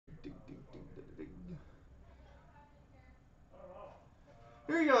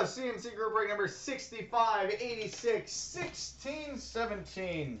Here you go, CNC group break number 65, 86, 16,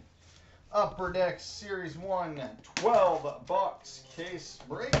 17. Upper Deck Series 1, 12 box case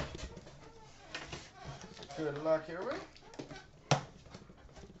break. Good luck, everybody.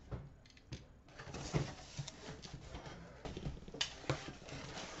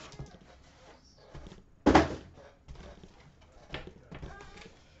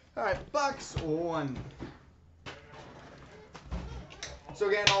 All right, box 1. So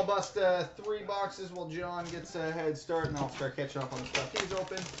again, I'll bust 3 boxes while John gets a head start, and I'll start catching up on the stuff he's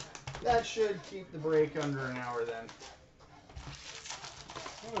open. That should keep the break under an hour then.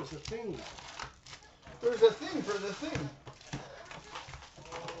 Oh, there's a thing. There's a thing for the thing.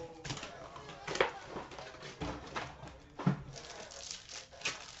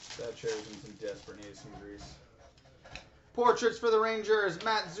 That chair's in some desperate need of some grease. Portraits for the Rangers,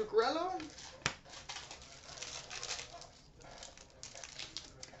 Matt Zuccarello.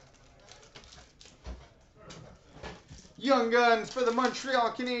 Young Guns for the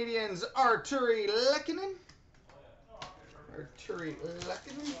Montreal Canadiens, Arturi Lehkonen.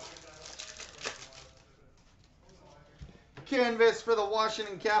 Canvas for the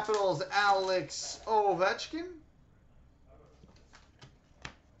Washington Capitals, Alex Ovechkin.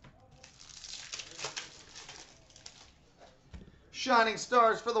 Shining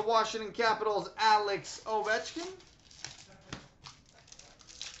Stars for the Washington Capitals, Alex Ovechkin.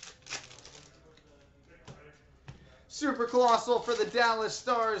 Super Colossal for the Dallas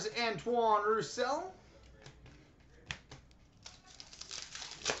Stars, Antoine Roussel.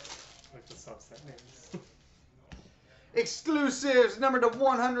 Like the subset names. Exclusives, number to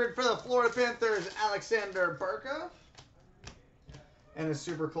 100 for the Florida Panthers, Alexander Barkov. And a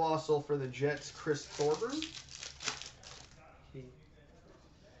Super Colossal for the Jets, Chris Thorburn.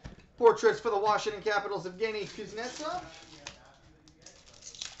 Portraits for the Washington Capitals, Evgeny Kuznetsov.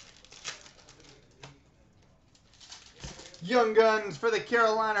 Young Guns for the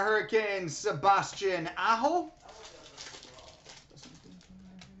Carolina Hurricanes, Sebastian Aho.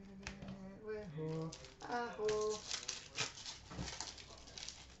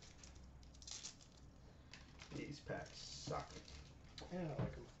 These packs suck. Yeah, I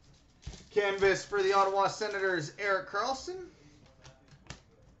like them. Canvas for the Ottawa Senators, Erik Karlsson.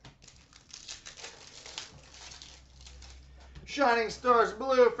 Shining Stars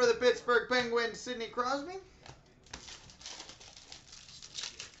Blue for the Pittsburgh Penguins, Sidney Crosby.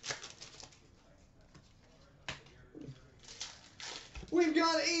 We've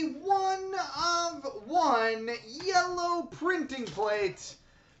got a 1/1 yellow printing plate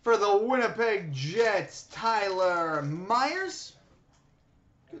for the Winnipeg Jets, Tyler Myers.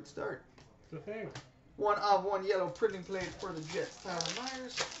 Good start. The thing. 1/1 yellow printing plate for the Jets, Tyler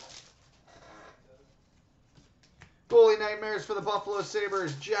Myers. Goalie Nightmares for the Buffalo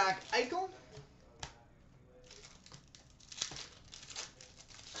Sabres, Jack Eichel.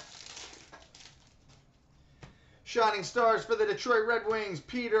 Shining Stars for the Detroit Red Wings,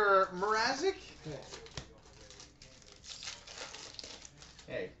 Peter Mrazek.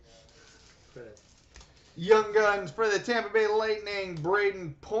 Hey. Good. Young Guns for the Tampa Bay Lightning,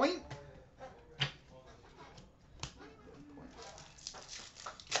 Braden Point.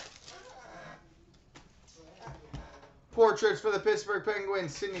 Portraits for the Pittsburgh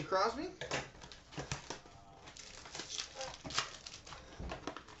Penguins, Sidney Crosby.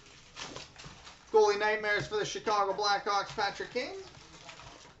 Goalie Nightmares for the Chicago Blackhawks, Patrick Kane.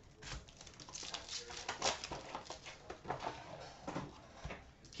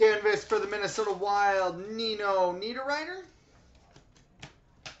 Canvas for the Minnesota Wild, Nino Niederreiter.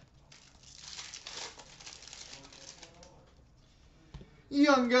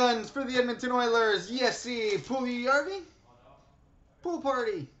 Young Guns for the Edmonton Oilers, Jesse Puljujärvi. Pool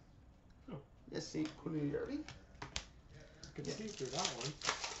Party. Oh. Jesse Puljujärvi. Good see through that one.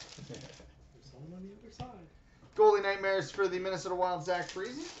 There's one on the other side. Goalie Nightmares for the Minnesota Wild, Zach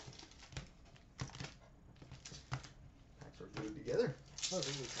Parise. Packs are glued together. Oh, this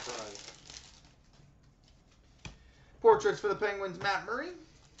is a surprise. Portraits for the Penguins, Matt Murray.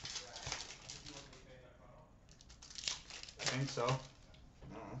 I think so.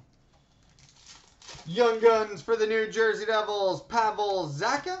 Young Guns for the New Jersey Devils, Pavel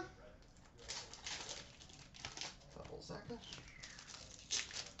Zacha.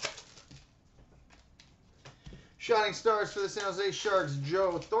 Shining Stars for the San Jose Sharks,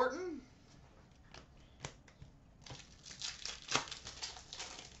 Joe Thornton.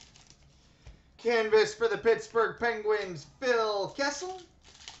 Canvas for the Pittsburgh Penguins, Phil Kessel.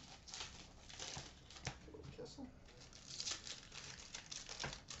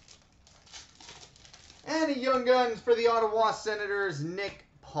 And a Young Guns for the Ottawa Senators, Nick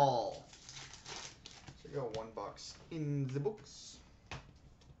Hall. So we go 1 box in the books.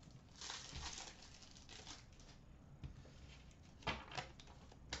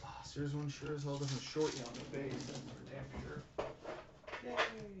 Series 1 sure as hell doesn't short you on the base, that's for damn sure. Yay!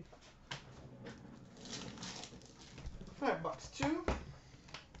 Alright, box 2.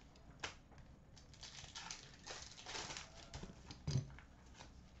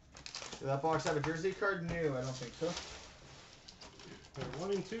 Did that box have a jersey card? No, I don't think so. They're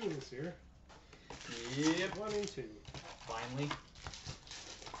 1 and 2 this year. Yep. 1 and 2. Finally.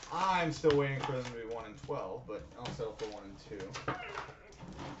 I'm still waiting for them to be 1 and 12, but I'll settle for 1 and 2.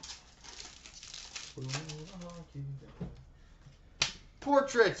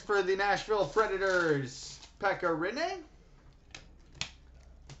 Portraits for the Nashville Predators, Pekka Rinne.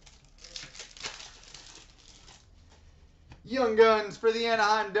 Young Guns for the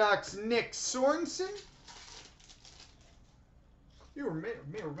Anaheim Ducks, Nick Sorensen. You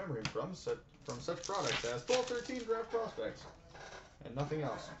may remember him from such products as 12-13 Draft Prospects and nothing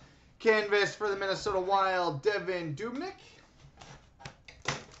else. Canvas for the Minnesota Wild, Devin Dubnyk.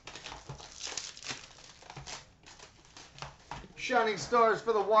 Shining Stars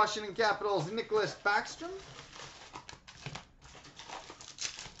for the Washington Capitals, Nicholas Backstrom.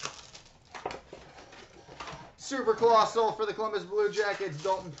 Super Colossal for the Columbus Blue Jackets,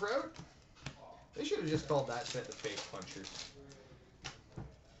 Dalton Prout. They should have just called that set the Face Punchers.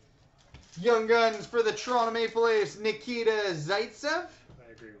 Young Guns for the Toronto Maple Leafs, Nikita Zaitsev.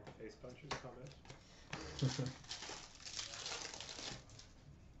 I agree with the Face Punchers comment.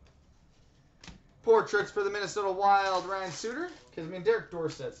 Portraits for the Minnesota Wild, Ryan Suter. Because, I mean, Derek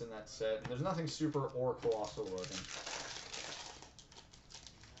Dorsett's in that set, and there's nothing super or colossal about him.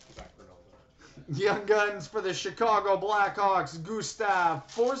 Young Guns for the Chicago Blackhawks, Gustav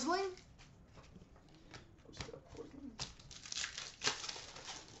Forsling.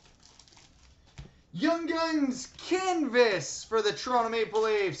 Young Guns Canvas for the Toronto Maple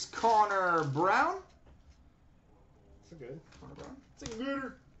Leafs, Connor Brown. It's a good. Connor Brown. It's a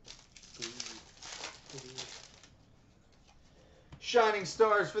gooder. Shining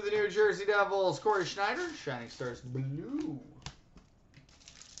Stars for the New Jersey Devils, Corey Schneider. Shining Stars blue.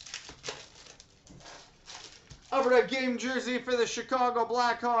 Upper Deck game jersey for the Chicago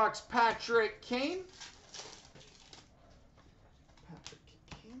Blackhawks, Patrick Kane.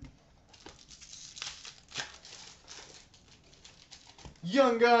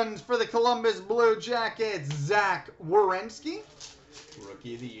 Young Guns for the Columbus Blue Jackets, Zach Werenski.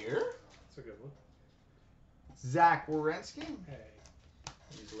 Rookie of the Year. That's a good one. Zach Werenski. Hey.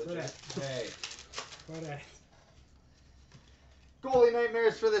 He's legit. Hey. What a... Goalie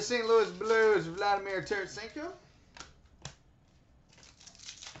Nightmares for the St. Louis Blues, Vladimir Tarasenko.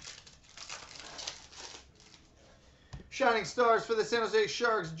 Shining Stars for the San Jose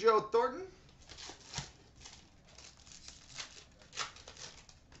Sharks, Joe Thornton.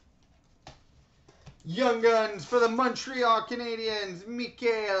 Young Guns for the Montreal Canadiens,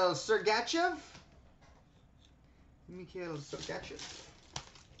 Mikhail Sergachev. Young Guns for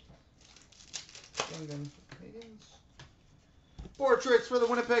the Canadiens. Portraits for the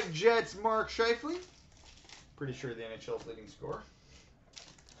Winnipeg Jets, Mark Scheifele. Pretty sure the NHL's leading scorer.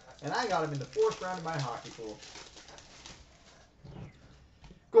 And I got him in the 4th round of my hockey pool.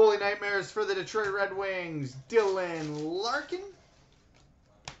 Goalie Nightmares for the Detroit Red Wings, Dylan Larkin.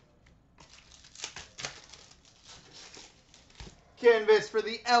 Canvas for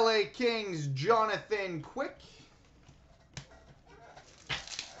the LA Kings, Jonathan Quick.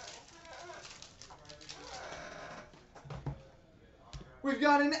 We've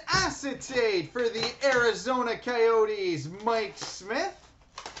got an acetate for the Arizona Coyotes, Mike Smith.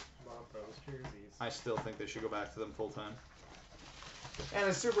 I still think they should go back to them full time. And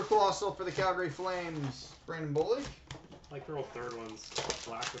a Super Colossal for the Calgary Flames, Brandon Bollig. Like their old third one's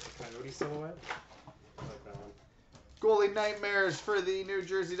black with the Coyote silhouette. I like that one. Goalie Nightmares for the New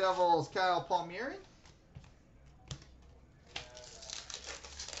Jersey Devils, Kyle Palmieri.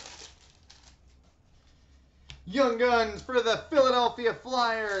 Young Guns for the Philadelphia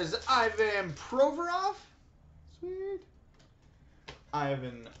Flyers, Ivan Provorov. Sweet.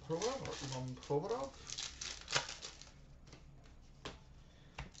 Ivan Provorov.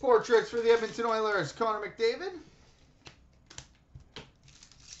 Portraits for the Edmonton Oilers, Connor McDavid.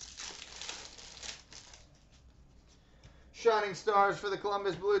 Shining Stars for the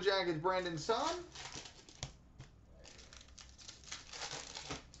Columbus Blue Jackets, Brandon Son.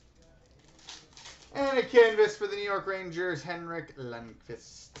 And a canvas for the New York Rangers, Henrik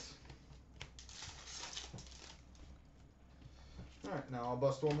Lundqvist. Alright, now I'll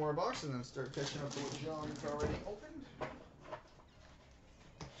bust one more box and then start catching up to what John's already opened.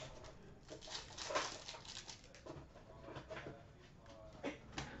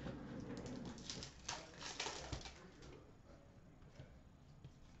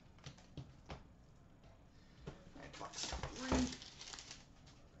 box 3.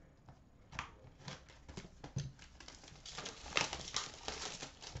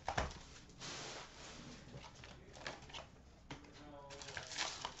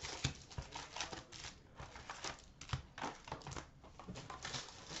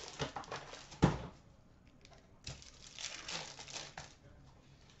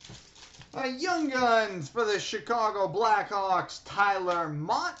 Young Guns for the Chicago Blackhawks, Tyler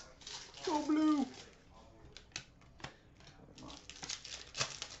Mott. Go blue.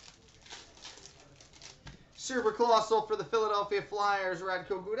 Super Colossal for the Philadelphia Flyers,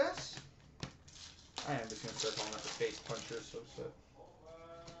 Radko Gudas. I am just going to start calling that the face puncher. So.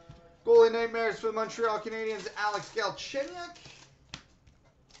 Goalie Nightmares for the Montreal Canadiens, Alex Galchenyuk.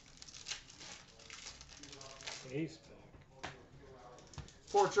 Ace.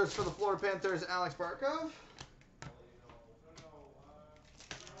 Portraits for the Florida Panthers, Alex Barkov.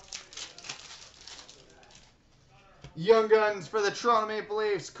 Young Guns for the Toronto Maple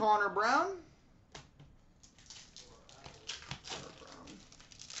Leafs, Connor Brown.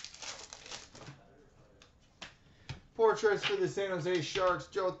 Portraits for the San Jose Sharks,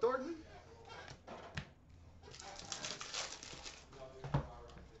 Joe Thornton.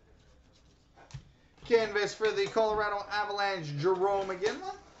 Canvas for the Colorado Avalanche, Jerome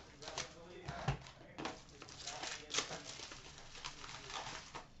Iginla.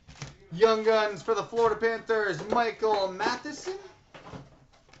 Young Guns for the Florida Panthers, Michael Matheson.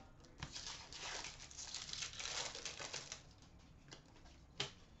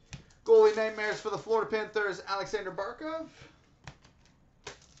 Goalie Nightmares for the Florida Panthers, Alexander Barkov.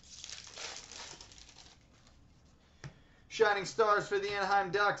 Shining Stars for the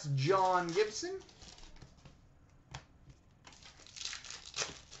Anaheim Ducks, John Gibson.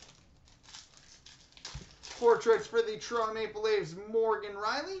 Portraits for the Toronto Maple Leafs, Morgan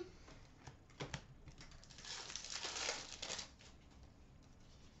Riley.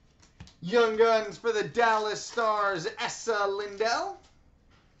 Young Guns for the Dallas Stars, Essa Lindell.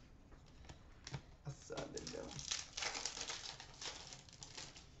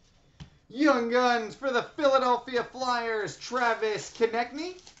 Young Guns for the Philadelphia Flyers, Travis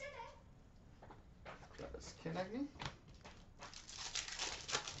Konechny.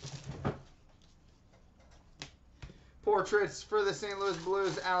 Portraits for the St. Louis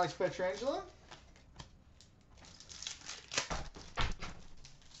Blues, Alex Pietrangelo.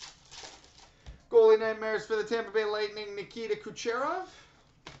 Goalie Nightmares for the Tampa Bay Lightning, Nikita Kucherov.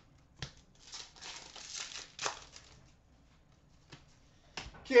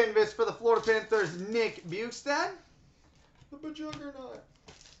 Canvas for the Florida Panthers, Nick Bukestad. The Bajuggernaut.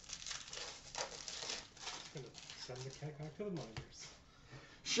 Gonna send the cat back to the minors.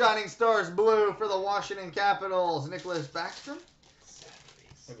 Shining Stars Blue for the Washington Capitals, Nicholas Backstrom.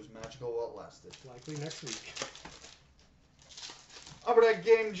 It was magical while it lasted. Likely next week. Upper Deck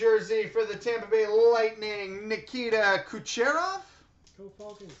Game Jersey for the Tampa Bay Lightning, Nikita Kucherov. Go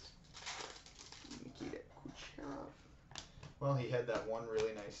Falcons. Nikita Kucherov. Well, he had that one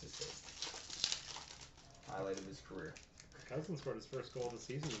really nice assist. Highlight of his career. Cousins scored his first goal of the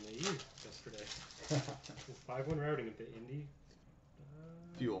season in the E yesterday. 5-1 routing of the Indy.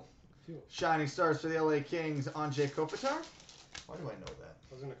 Fuel. Shining Stars for the LA Kings, Anze Kopitar. Why do I know that?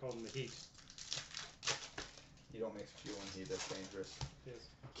 I was going to call them the Heat. You don't mix fuel and heat, that's dangerous. Yes.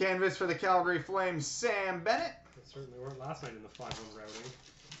 Canvas for the Calgary Flames, Sam Bennett. They certainly weren't last night in the 5-1 routing.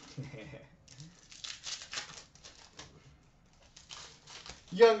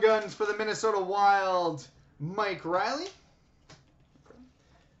 Young Guns for the Minnesota Wild, Mike Riley.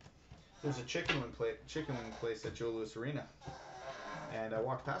 There's a chicken wing place at Joe Louis Arena. And I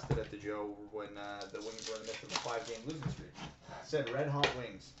walked past it at the Joe when the Wings were in the midst of a 5-game losing streak. It said Red Hot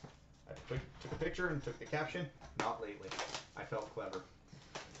Wings. I took a picture and took the caption, not lately. I felt clever.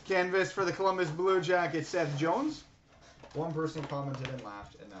 Canvas for the Columbus Blue Jackets, Seth Jones. One person commented and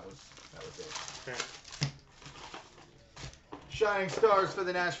laughed, and that was it. Okay. Shining Stars for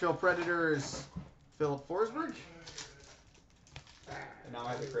the Nashville Predators, Philip Forsberg. And now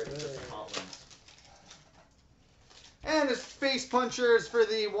I have the credit for some hot wings. And the Face Punchers for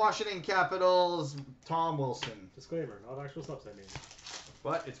the Washington Capitals, Tom Wilson. Disclaimer, not actual subs, I mean.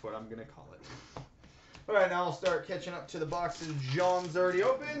 But it's what I'm going to call it. All right, now I'll start catching up to the boxes John's already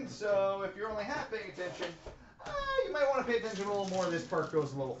opened. So if you're only half paying attention, you might want to pay attention a little more. This part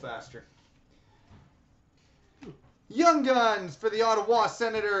goes a little faster. Young Guns for the Ottawa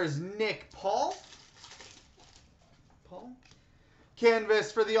Senators, Nick Paul.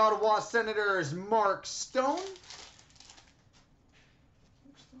 Canvas for the Ottawa Senators, Mark Stone.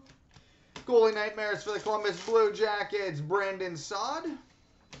 Goalie Nightmares for the Columbus Blue Jackets, Brandon Saad.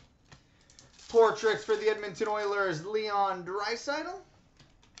 Portraits for the Edmonton Oilers, Leon Draisaitl.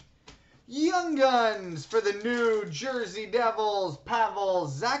 Young Guns for the New Jersey Devils, Pavel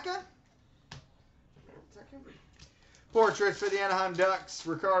Zacha. Portraits for the Anaheim Ducks,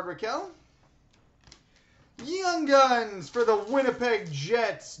 Ricard Raquel. Young Guns for the Winnipeg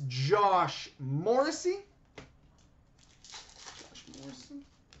Jets, Josh Morrissey.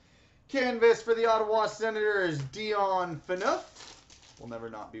 Canvas for the Ottawa Senators, Dion Phaneuf. Will never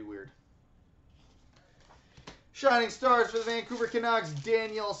not be weird. Shining Stars for the Vancouver Canucks,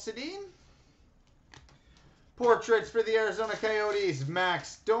 Daniel Sedin. Portraits for the Arizona Coyotes,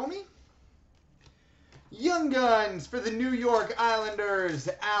 Max Domi. Young Guns for the New York Islanders,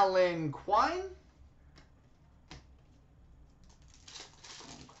 Alan Quine.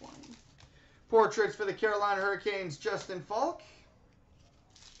 Portraits for the Carolina Hurricanes, Justin Falk.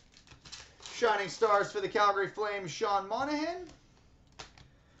 Shining Stars for the Calgary Flames, Sean Monahan.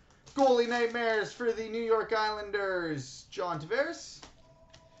 Goalie Nightmares for the New York Islanders, John Tavares.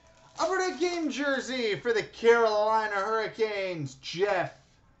 Upper Deck Game Jersey for the Carolina Hurricanes, Jeff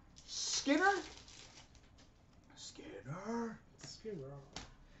Skinner.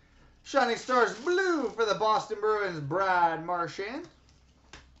 Shining Stars Blue for the Boston Bruins, Brad Marchand.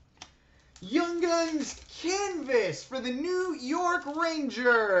 Young Guns Canvas for the New York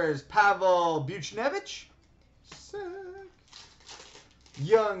Rangers, Pavel Buchnevich. Sick.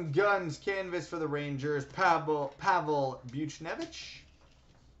 Young Guns Canvas for the Rangers, Pavel Buchnevich.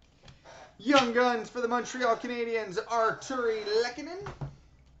 Young Guns for the Montreal Canadiens, Arturi Lehkonen.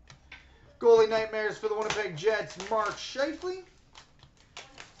 Goalie Nightmares for the Winnipeg Jets, Mark Scheifele.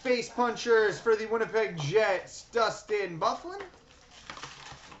 Face Punchers for the Winnipeg Jets, Dustin Byfuglien.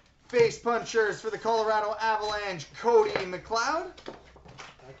 Face Punchers for the Colorado Avalanche, Cody McLeod.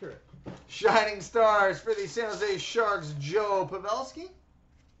 Accurate. Shining Stars for the San Jose Sharks, Joe Pavelski.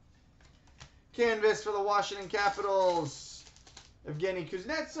 Canvas for the Washington Capitals, Evgeny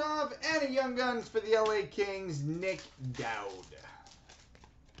Kuznetsov. And a Young Guns for the LA Kings, Nick Dowd.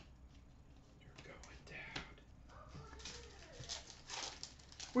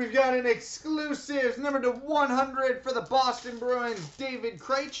 We've got an exclusive number to 100 for the Boston Bruins, David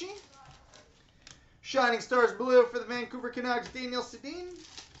Krejci. Shining Stars Blue for the Vancouver Canucks, Daniel Sedin.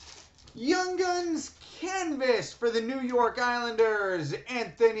 Young Guns Canvas for the New York Islanders,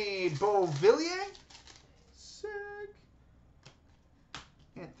 Anthony Beauvillier. Sick.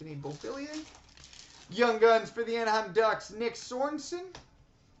 Anthony Beauvillier. Young Guns for the Anaheim Ducks, Nick Sorensen.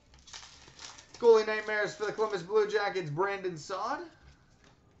 Goalie Nightmares for the Columbus Blue Jackets, Brandon Saad.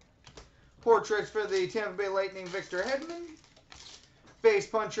 Portraits for the Tampa Bay Lightning, Victor Hedman. Face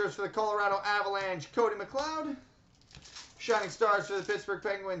Punchers for the Colorado Avalanche, Cody McLeod. Shining Stars for the Pittsburgh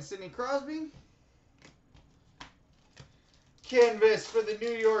Penguins, Sidney Crosby. Canvas for the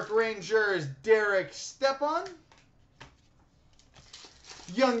New York Rangers, Derek Stepan.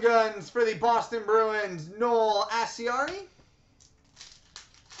 Young Guns for the Boston Bruins, Noel Acciari.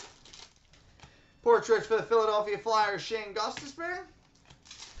 Portraits for the Philadelphia Flyers, Shane Gostisbehere.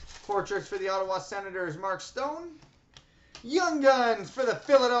 Portraits for the Ottawa Senators, Mark Stone. Young Guns for the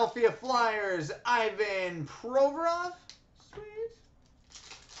Philadelphia Flyers, Ivan Provorov. Sweet.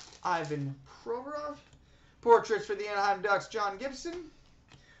 Ivan Provorov. Portraits for the Anaheim Ducks, John Gibson.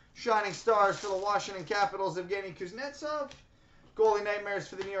 Shining Stars for the Washington Capitals, Evgeny Kuznetsov. Goalie Nightmares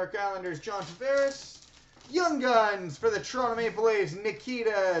for the New York Islanders, John Tavares. Young Guns for the Toronto Maple Leafs,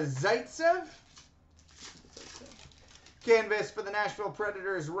 Nikita Zaitsev. Canvas for the Nashville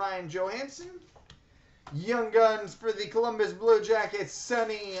Predators, Ryan Johansson. Young Guns for the Columbus Blue Jackets,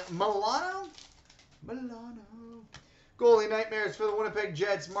 Sonny Milano. Goalie Nightmares for the Winnipeg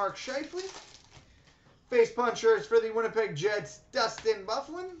Jets, Mark Scheifele. Face Punchers for the Winnipeg Jets, Dustin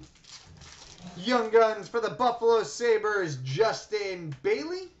Byfuglien. Young Guns for the Buffalo Sabres, Justin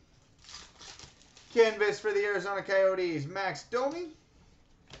Bailey. Canvas for the Arizona Coyotes, Max Domi.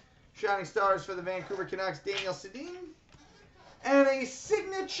 Shining Stars for the Vancouver Canucks, Daniel Sedin. And a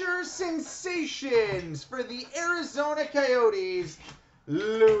Signature Sensations for the Arizona Coyotes,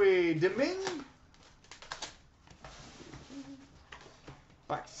 Louis Domingue.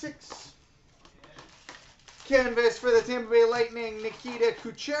 Box 6. Canvas for the Tampa Bay Lightning, Nikita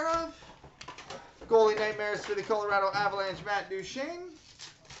Kucherov. Goalie Nightmares for the Colorado Avalanche, Matt Duchene.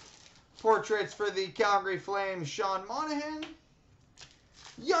 Portraits for the Calgary Flames, Sean Monahan.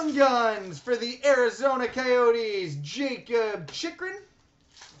 Young Guns for the Arizona Coyotes, Jacob Chychrun.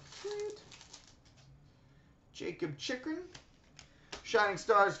 Sweet. Jacob Chychrun. Shining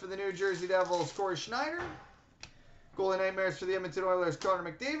Stars for the New Jersey Devils, Corey Schneider. Goalie Nightmares for the Edmonton Oilers,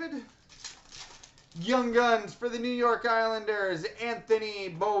 Connor McDavid. Young Guns for the New York Islanders,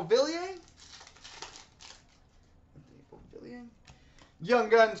 Anthony Beauvillier. Young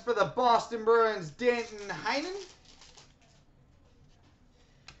Guns for the Boston Bruins, Danton Heinen.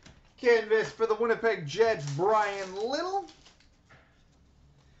 Canvas for the Winnipeg Jets, Brian Little.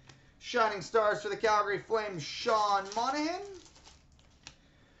 Shining Stars for the Calgary Flames, Sean Monahan.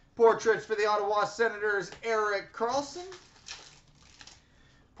 Portraits for the Ottawa Senators, Erik Karlsson.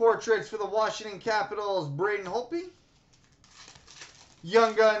 Portraits for the Washington Capitals, Braden Holtby.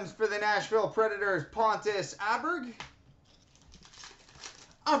 Young Guns for the Nashville Predators, Pontus Aberg.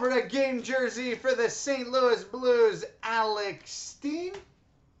 Upper Deck game jersey for the St. Louis Blues, Alex Steen.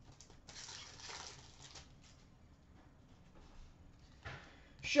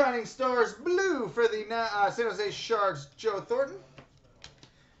 Shining Stars blue for the San Jose Sharks, Joe Thornton.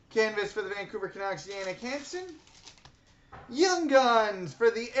 Canvas for the Vancouver Canucks, Yannick Hansen. Young Guns for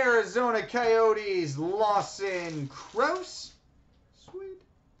the Arizona Coyotes, Lawson Crouse. Sweet.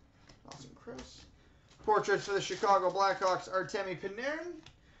 Lawson Crouse. Portraits for the Chicago Blackhawks, Artemi Panarin.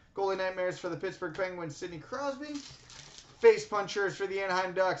 Goalie Nightmares for the Pittsburgh Penguins, Sidney Crosby. Face Punchers for the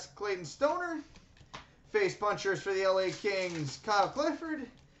Anaheim Ducks, Clayton Stoner. Face Punchers for the LA Kings, Kyle Clifford.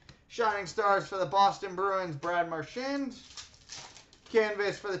 Shining Stars for the Boston Bruins, Brad Marchand.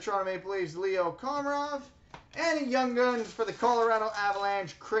 Canvas for the Toronto Maple Leafs, Leo Komarov. And Young Guns for the Colorado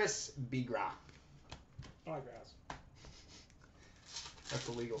Avalanche, Chris Bigras. Autographs. That's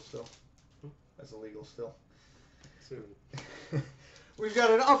illegal still. That's illegal still. Soon. We've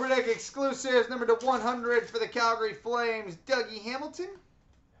got an Upper Deck exclusive, number to 100 for the Calgary Flames, Dougie Hamilton.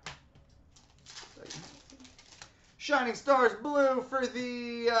 Shining Stars blue for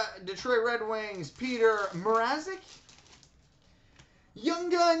the Detroit Red Wings, Peter Mrazek. Young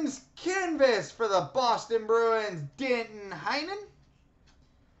Guns canvas for the Boston Bruins, Danton Heinen.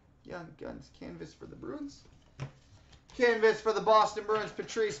 Young Guns canvas for the Bruins. Canvas for the Boston Bruins,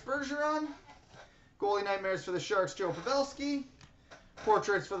 Patrice Bergeron. Goalie Nightmares for the Sharks, Joe Pavelski.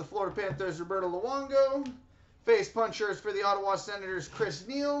 Portraits for the Florida Panthers, Roberto Luongo. Face Punchers for the Ottawa Senators, Chris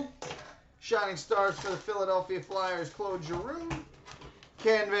Neal. Shining Stars for the Philadelphia Flyers, Claude Giroux.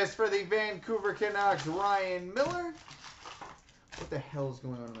 Canvas for the Vancouver Canucks, Ryan Miller. What the hell is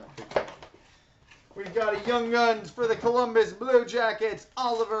going on in that picture? We've got a Young Guns for the Columbus Blue Jackets,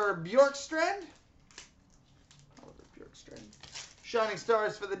 Oliver Bjorkstrand. Shining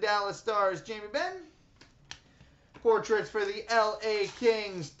Stars for the Dallas Stars, Jamie Benn. Portraits for the LA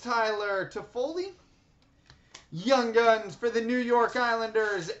Kings, Tyler Toffoli. Young Guns for the New York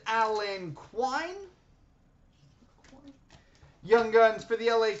Islanders, Alan Quine. Young Guns for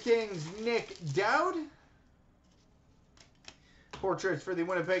the LA Kings, Nick Dowd. Portraits for the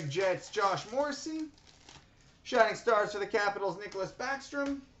Winnipeg Jets, Josh Morrissey. Shining Stars for the Capitals, Nicholas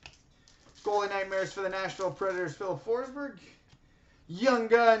Backstrom. Goalie Nightmares for the Nashville Predators, Philip Forsberg. Young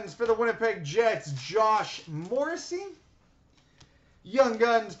Guns for the Winnipeg Jets, Josh Morrissey. Young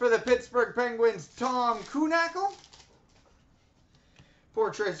Guns for the Pittsburgh Penguins, Tom Kuhnackel.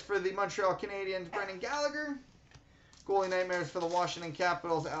 Portraits for the Montreal Canadiens, Brendan Gallagher. Goalie Nightmares for the Washington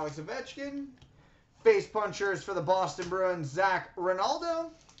Capitals, Alex Ovechkin. Face Punchers for the Boston Bruins, Zach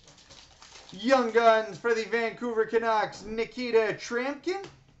Ronaldo. Young Guns for the Vancouver Canucks, Nikita Trampkin.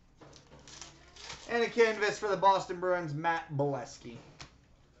 And a canvas for the Boston Bruins, Matt Bolesky.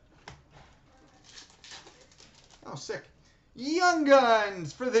 Oh, sick. Young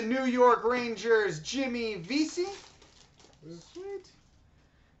Guns for the New York Rangers, Jimmy Vesey. Sweet.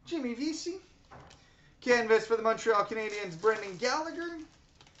 Jimmy Vesey. Canvas for the Montreal Canadiens, Brendan Gallagher.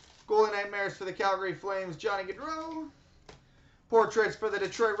 Goalie Nightmares for the Calgary Flames, Johnny Gaudreau. Portraits for the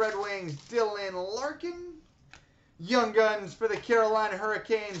Detroit Red Wings, Dylan Larkin. Young Guns for the Carolina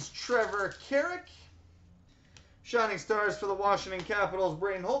Hurricanes, Trevor Carrick. Shining Stars for the Washington Capitals,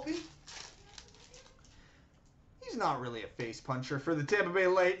 Braden Holtby. He's not really a face puncher. For the Tampa Bay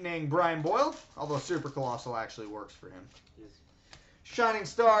Lightning, Brian Boyle, although Super Colossal actually works for him. Yes. Shining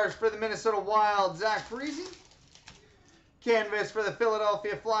Stars for the Minnesota Wild, Zach Parise. Canvas for the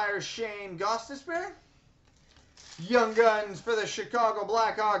Philadelphia Flyers, Shane Gostisbehere. Young Guns for the Chicago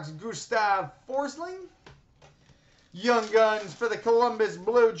Blackhawks, Gustav Forsling. Young Guns for the Columbus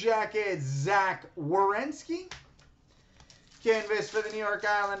Blue Jackets, Zach Werenski. Canvas for the New York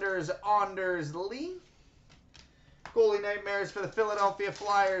Islanders, Anders Lee. Goalie Nightmares for the Philadelphia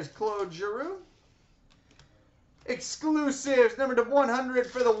Flyers, Claude Giroux. Exclusives, number to 100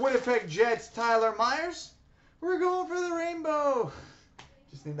 for the Winnipeg Jets, Tyler Myers. We're going for the rainbow.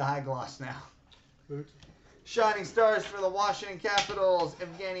 Just need the high gloss now. Boot. Shining Stars for the Washington Capitals,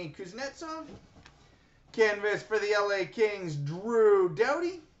 Evgeny Kuznetsov. Canvas for the LA Kings, Drew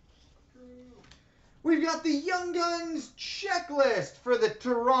Doughty. We've got the Young Guns checklist for the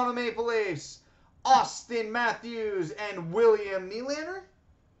Toronto Maple Leafs, Austin Matthews and William Nylander.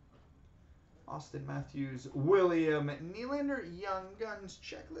 Austin Matthews, William Nylander, Young Guns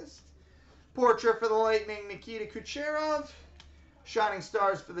checklist. Portrait for the Lightning, Nikita Kucherov. Shining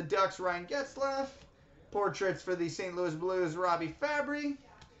Stars for the Ducks, Ryan Getzlaf. Portraits for the St. Louis Blues, Robbie Fabry.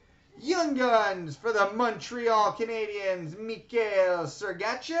 Young Guns for the Montreal Canadiens, Mikhail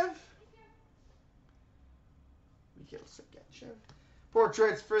Sergachev.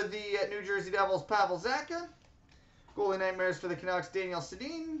 Portraits for the New Jersey Devils, Pavel Zacha. Goalie Nightmares for the Canucks, Daniel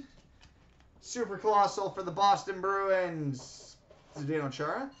Sedin. Super Colossal for the Boston Bruins,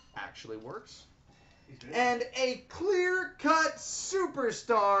 CloutsnChara. Actually works. And a clear-cut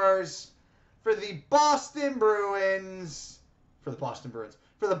Superstars for the Boston Bruins. For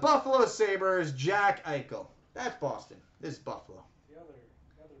the Buffalo Sabres, Jack Eichel. That's Boston. This is Buffalo. The other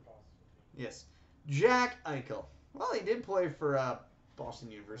Boston. Yes. Jack Eichel. Well, he did play for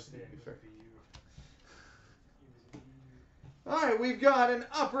Boston University, to be fair. Alright, we've got an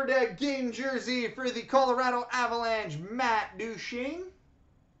Upper Deck game jersey for the Colorado Avalanche, Matt Duchene.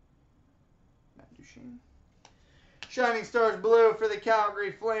 Shining Stars Blue for the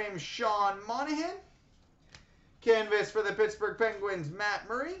Calgary Flames, Sean Monahan. Canvas for the Pittsburgh Penguins, Matt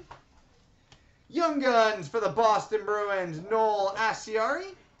Murray. Young Guns for the Boston Bruins, Noel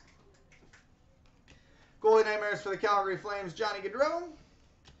Acciari. Goalie Nightmares for the Calgary Flames, Johnny Gaudreau.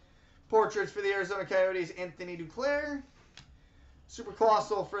 Portraits for the Arizona Coyotes, Anthony Duclair. Super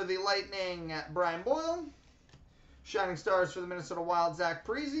Colossal for the Lightning, Brian Boyle. Shining Stars for the Minnesota Wild, Zach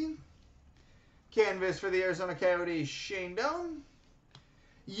Parise. Canvas for the Arizona Coyotes, Shane Doan.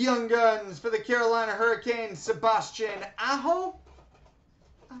 Young Guns for the Carolina Hurricanes, Sebastian Aho.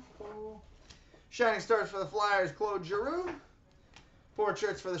 Shining Stars for the Flyers, Claude Giroux.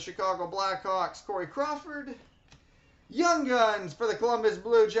 Portraits for the Chicago Blackhawks, Corey Crawford. Young Guns for the Columbus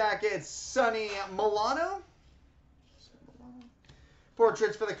Blue Jackets, Sonny Milano.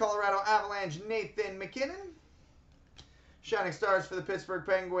 Portraits for the Colorado Avalanche, Nathan McKinnon. Shining Stars for the Pittsburgh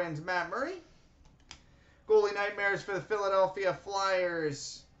Penguins, Matt Murray. Goalie Nightmares for the Philadelphia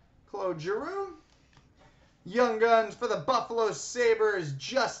Flyers, Claude Giroux. Young Guns for the Buffalo Sabres,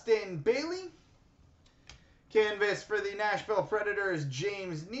 Justin Bailey. Canvas for the Nashville Predators,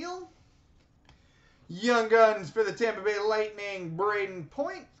 James Neal. Young Guns for the Tampa Bay Lightning, Braden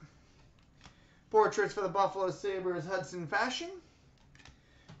Point. Portraits for the Buffalo Sabres, Hudson Fasching.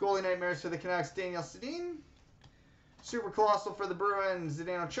 Goalie Nightmares for the Canucks, Daniel Sedin. Super Colossal for the Bruins,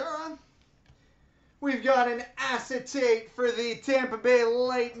 CloutsnChara. We've got an acetate for the Tampa Bay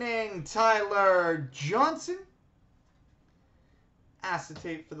Lightning, Tyler Johnson.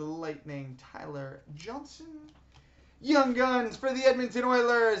 Acetate for the Lightning, Tyler Johnson. Young Guns for the Edmonton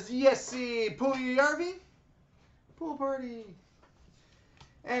Oilers, Jesse Puljujarvi. Pool party.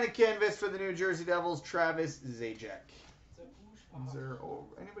 And a canvas for the New Jersey Devils, Travis Zajac. Is there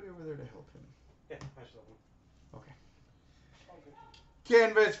anybody over there to help him? Yeah, I should help him. Okay.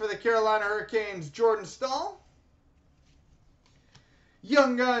 Canvas for the Carolina Hurricanes, Jordan Stahl.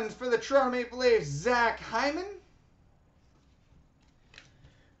 Young Guns for the Toronto Maple Leafs, Zach Hyman.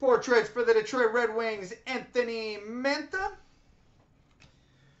 Portraits for the Detroit Red Wings, Anthony Mantha.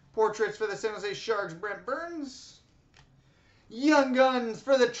 Portraits for the San Jose Sharks, Brent Burns. Young Guns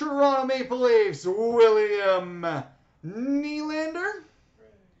for the Toronto Maple Leafs, William Nylander.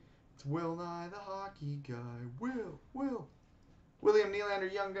 It's Will Nye, the hockey guy. William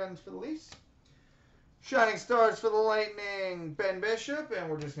Nylander, Young Guns for the Leafs. Shining Stars for the Lightning, Ben Bishop. And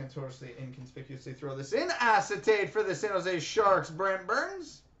we're just going to totally inconspicuously throw this in. Acetate for the San Jose Sharks, Brent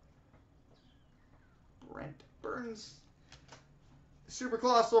Burns. Super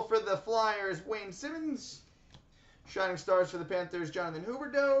Colossal for the Flyers, Wayne Simmons. Shining Stars for the Panthers, Jonathan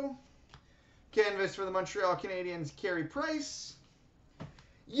Huberdeau. Canvas for the Montreal Canadiens, Carey Price.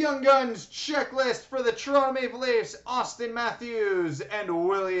 Young Guns checklist for the Toronto Maple Leafs, Austin Matthews and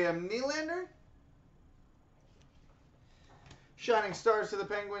William Nylander. Shining Stars for the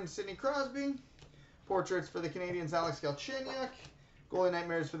Penguins, Sidney Crosby. Portraits for the Canadiens, Alex Galchenyuk. Goalie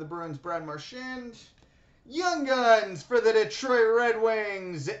Nightmares for the Bruins, Brad Marchand. Young Guns for the Detroit Red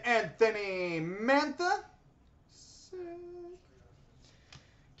Wings, Anthony Mantha.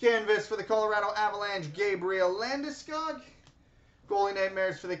 Canvas for the Colorado Avalanche, Gabriel Landeskog. Goalie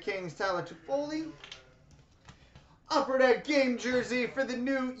Nightmares for the Kings, Tyler Toffoli. Upper Deck game jersey for the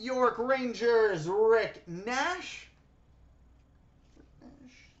New York Rangers, Rick Nash.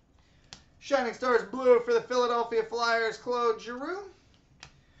 Shining Stars Blue for the Philadelphia Flyers, Claude Giroux.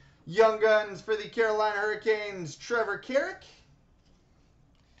 Young Guns for the Carolina Hurricanes, Trevor Carrick.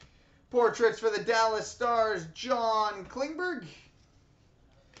 Portraits for the Dallas Stars, John Klingberg.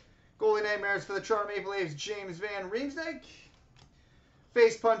 Goalie Nightmares for the Toronto Maple Leafs, James Van Riemsdyk.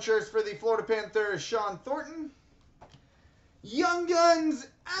 Face Punchers for the Florida Panthers, Sean Thornton. Young Guns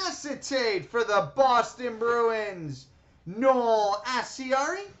Acetate for the Boston Bruins, Noel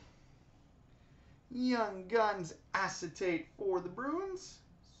Acciari. Young Guns Acetate for the Bruins.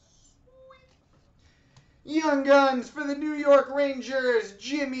 Sweet. Young Guns for the New York Rangers,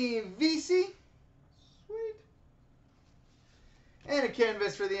 Jimmy Vesey. Sweet. And a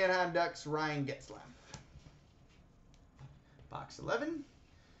canvas for the Anaheim Ducks, Ryan Getzlaf. Box 11.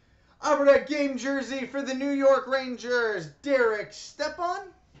 Upper Deck game jersey for the New York Rangers, Derek Stepan.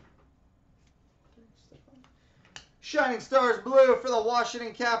 Shining Stars blue for the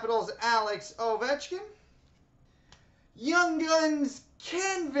Washington Capitals, Alex Ovechkin. Young Guns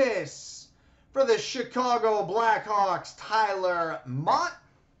canvas for the Chicago Blackhawks, Tyler Mott.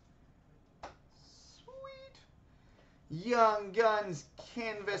 Sweet. Young Guns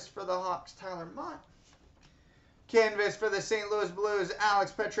canvas for the Hawks, Tyler Mott. Canvas for the St. Louis Blues,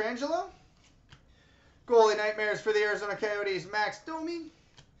 Alex Pietrangelo. Goalie Nightmares for the Arizona Coyotes, Max Domi.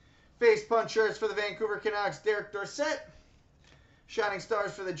 Face Punchers for the Vancouver Canucks, Derek Dorsett. Shining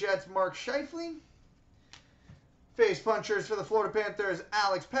Stars for the Jets, Mark Scheifele. Face Punchers for the Florida Panthers,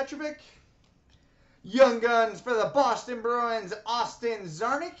 Alex Petrovic. Young Guns for the Boston Bruins, Austin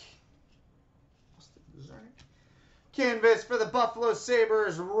Czarnik. Canvas for the Buffalo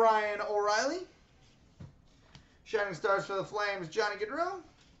Sabres, Ryan O'Reilly. Shining Stars for the Flames, Johnny Gaudreau.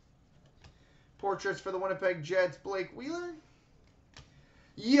 Portraits for the Winnipeg Jets, Blake Wheeler.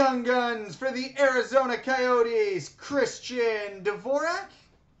 Young Guns for the Arizona Coyotes, Christian Dvorak.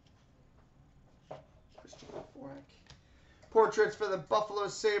 Portraits for the Buffalo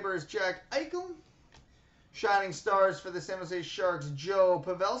Sabres, Jack Eichel. Shining Stars for the San Jose Sharks, Joe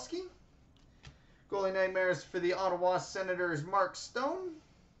Pavelski. Goalie Nightmares for the Ottawa Senators, Mark Stone.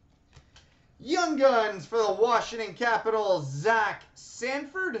 Young Guns for the Washington Capitals, Zach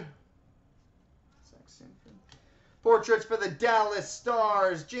Sanford. Portraits for the Dallas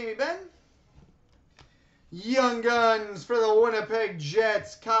Stars, Jamie Benn. Young Guns for the Winnipeg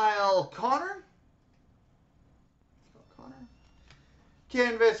Jets, Kyle Connor.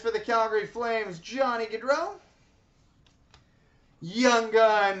 Canvas for the Calgary Flames, Johnny Gaudreau. Young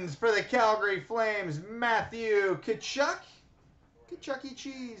Guns for the Calgary Flames, Matthew Tkachuk. Kentucky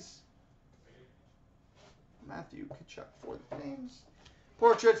Cheese. Matthew Tkachuk for the Flames.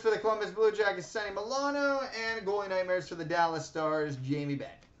 Portraits for the Columbus Blue Jackets, Sonny Milano. And Goalie Nightmares for the Dallas Stars, Jamie Benn.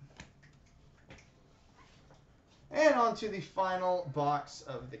 And on to the final box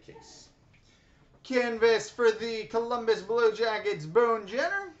of the case. Canvas for the Columbus Blue Jackets, Boone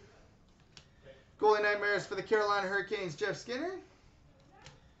Jenner. Goalie Nightmares for the Carolina Hurricanes, Jeff Skinner.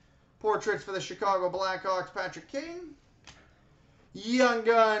 Portraits for the Chicago Blackhawks, Patrick Kane. Young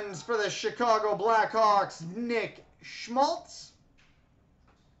Guns for the Chicago Blackhawks, Nick Schmaltz.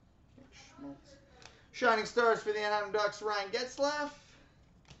 Shining Stars for the Anaheim Ducks, Ryan Getzlaf.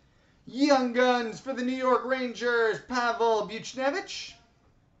 Young Guns for the New York Rangers, Pavel Buchnevich.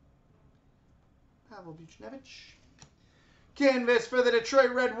 Canvas for the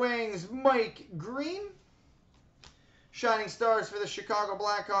Detroit Red Wings, Mike Green. Shining Stars for the Chicago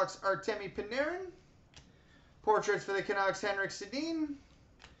Blackhawks, Artemi Panarin. Portraits for the Canucks, Henrik Sedin.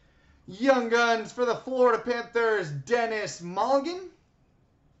 Young Guns for the Florida Panthers, Dennis Mulligan.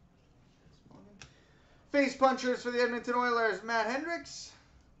 Face Punchers for the Edmonton Oilers, Matt Hendricks.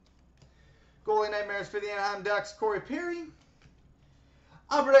 Goalie Nightmares for the Anaheim Ducks, Corey Perry.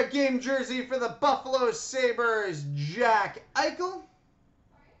 Upper Deck game jersey for the Buffalo Sabres, Jack Eichel.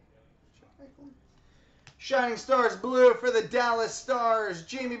 Shining Stars blue for the Dallas Stars,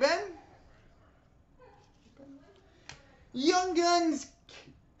 Jamie Benn. Young Guns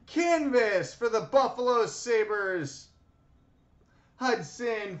canvas for the Buffalo Sabres,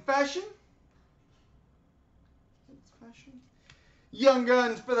 Hudson Fashion. Young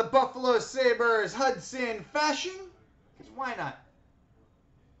Guns for the Buffalo Sabres, Hudson Fashion. Because why not?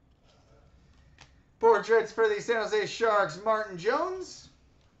 Portraits for the San Jose Sharks, Martin Jones.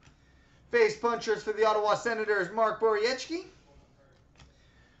 Face Punchers for the Ottawa Senators, Mark Borowiecki.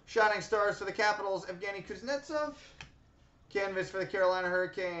 Shining Stars for the Capitals, Evgeny Kuznetsov. Canvas for the Carolina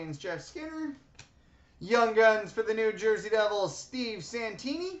Hurricanes, Jeff Skinner. Young Guns for the New Jersey Devils, Steve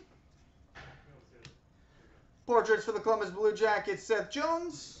Santini. Portraits for the Columbus Blue Jackets, Seth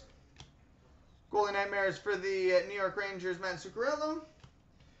Jones. Goalie Nightmares for the New York Rangers, Matt Zuccarello.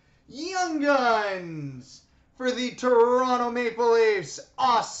 Young Guns for the Toronto Maple Leafs,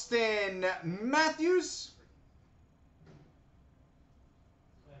 Austin Matthews.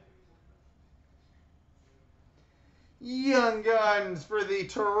 Young Guns for the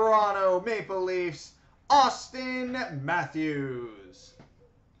Toronto Maple Leafs, Austin Matthews.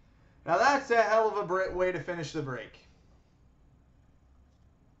 Now that's a hell of a way to finish the break.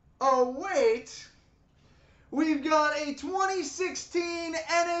 Oh, wait. We've got a 2016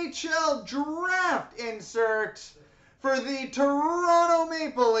 NHL Draft insert for the Toronto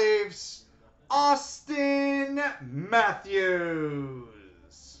Maple Leafs, Austin Matthews.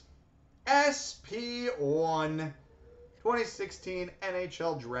 SP1 2016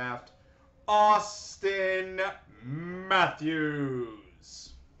 NHL Draft, Austin Matthews.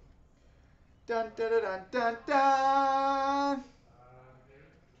 Dun dun dun dun dun dun.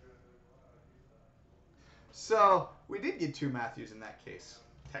 So we did get 2 Matthews in that case,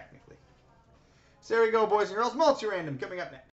 technically. So there we go, boys and girls. Multi-random coming up next.